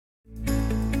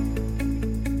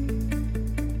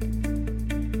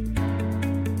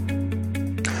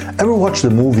Ever watched a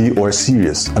movie or a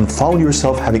series and found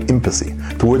yourself having empathy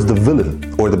towards the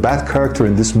villain or the bad character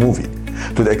in this movie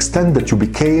to the extent that you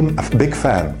became a big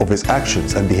fan of his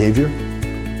actions and behavior?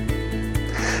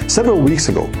 Several weeks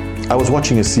ago, I was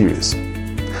watching a series.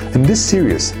 In this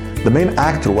series, the main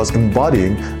actor was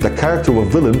embodying the character of a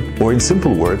villain, or in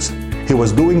simple words, he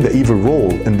was doing the evil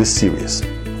role in this series.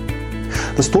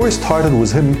 The story started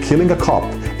with him killing a cop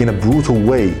in a brutal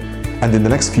way, and in the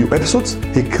next few episodes,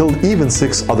 he killed even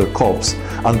 6 other cops,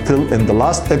 until in the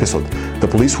last episode, the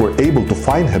police were able to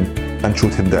find him and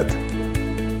shoot him dead.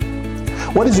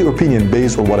 What is your opinion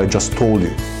based on what I just told you?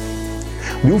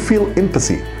 Do you feel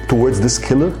empathy towards this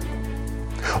killer?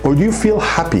 Or do you feel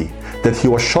happy that he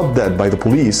was shot dead by the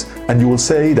police and you will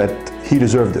say that he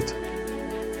deserved it?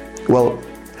 Well,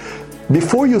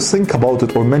 before you think about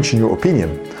it or mention your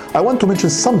opinion, I want to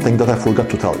mention something that I forgot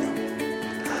to tell you.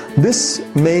 This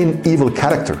main evil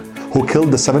character who killed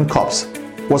the 7 cops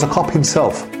was a cop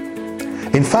himself.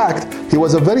 In fact, he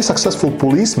was a very successful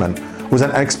policeman with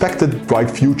an unexpected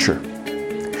bright future.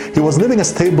 He was living a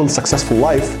stable, successful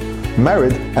life,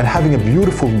 married and having a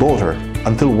beautiful daughter,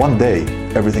 until one day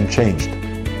everything changed.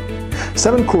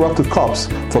 7 corrupted cops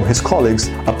from his colleagues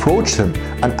approached him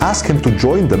and asked him to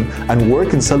join them and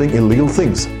work in selling illegal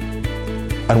things.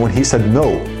 And when he said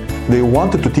no, they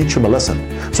wanted to teach him a lesson,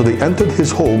 so they entered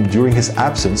his home during his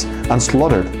absence and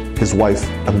slaughtered his wife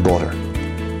and daughter.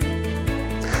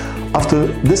 After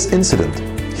this incident,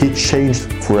 he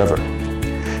changed forever.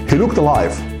 He looked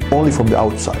alive only from the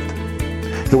outside.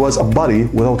 He was a body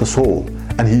without a soul,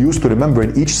 and he used to remember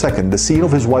in each second the scene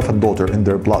of his wife and daughter in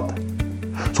their blood.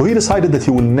 So he decided that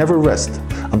he will never rest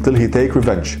until he take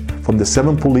revenge from the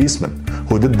 7 policemen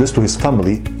who did this to his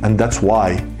family, and that's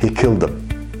why he killed them.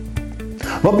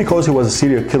 Not because he was a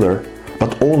serial killer,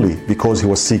 but only because he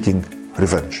was seeking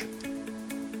revenge.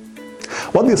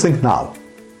 What do you think now?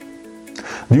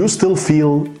 Do you still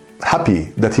feel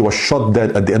happy that he was shot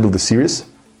dead at the end of the series?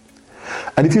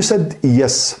 And if you said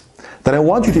yes, then I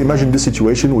want you to imagine this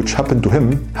situation which happened to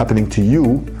him happening to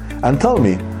you, and tell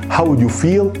me how would you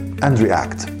feel and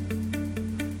react.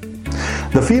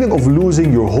 The feeling of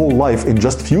losing your whole life in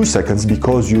just few seconds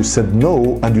because you said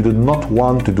no and you did not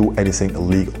want to do anything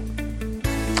illegal.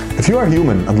 If you are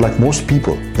human and like most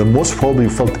people, then most probably you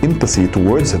felt empathy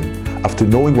towards him after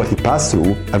knowing what he passed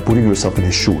through and putting yourself in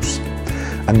his shoes.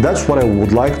 And that's what I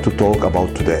would like to talk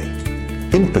about today.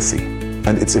 Empathy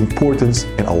and its importance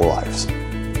in our lives.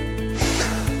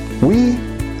 We,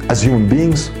 as human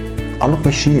beings, are not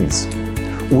machines.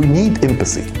 We need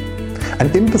empathy.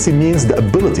 And empathy means the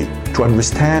ability to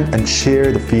understand and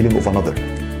share the feeling of another.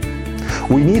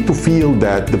 We need to feel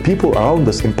that the people around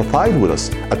us empathize with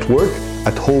us at work,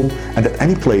 at home, and at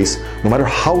any place, no matter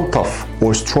how tough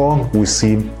or strong we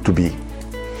seem to be.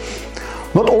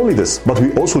 Not only this, but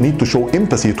we also need to show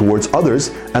empathy towards others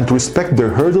and to respect their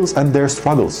hurdles and their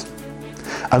struggles.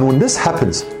 And when this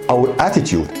happens, our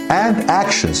attitude and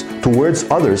actions towards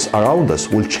others around us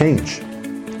will change.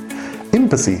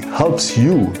 Empathy helps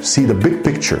you see the big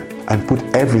picture and put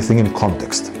everything in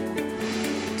context.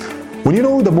 When you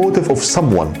know the motive of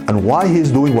someone and why he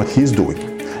is doing what he is doing,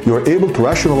 you are able to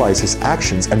rationalize his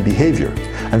actions and behavior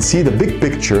and see the big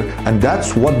picture, and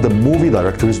that's what the movie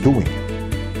director is doing.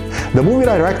 The movie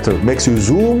director makes you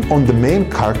zoom on the main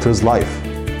character's life.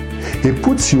 He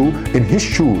puts you in his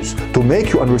shoes to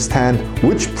make you understand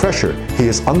which pressure he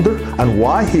is under and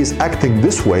why he is acting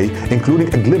this way,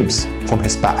 including a glimpse from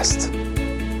his past.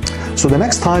 So the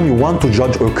next time you want to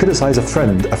judge or criticize a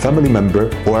friend, a family member,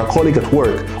 or a colleague at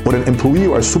work, or an employee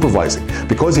you are supervising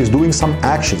because he is doing some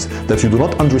actions that you do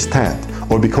not understand,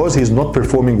 or because he is not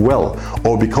performing well,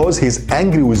 or because he is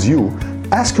angry with you,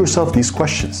 ask yourself these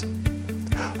questions.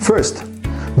 First,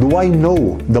 do I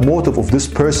know the motive of this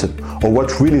person or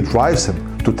what really drives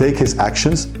him to take his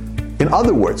actions? In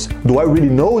other words, do I really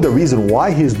know the reason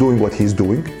why he is doing what he is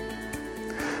doing?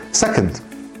 Second,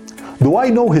 do I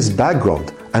know his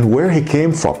background and where he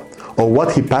came from or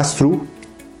what he passed through?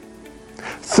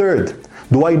 Third,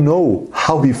 do I know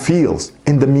how he feels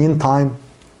in the meantime?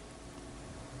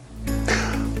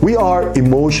 We are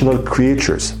emotional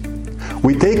creatures.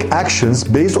 We take actions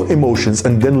based on emotions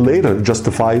and then later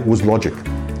justify with logic.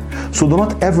 So do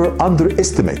not ever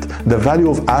underestimate the value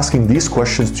of asking these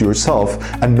questions to yourself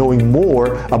and knowing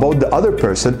more about the other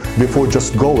person before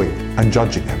just going and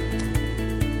judging him.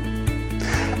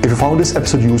 If you found this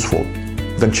episode useful,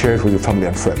 then share it with your family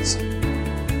and friends.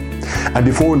 And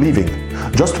before leaving,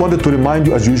 just wanted to remind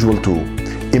you as usual to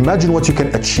imagine what you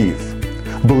can achieve,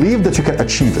 believe that you can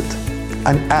achieve it,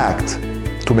 and act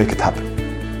to make it happen.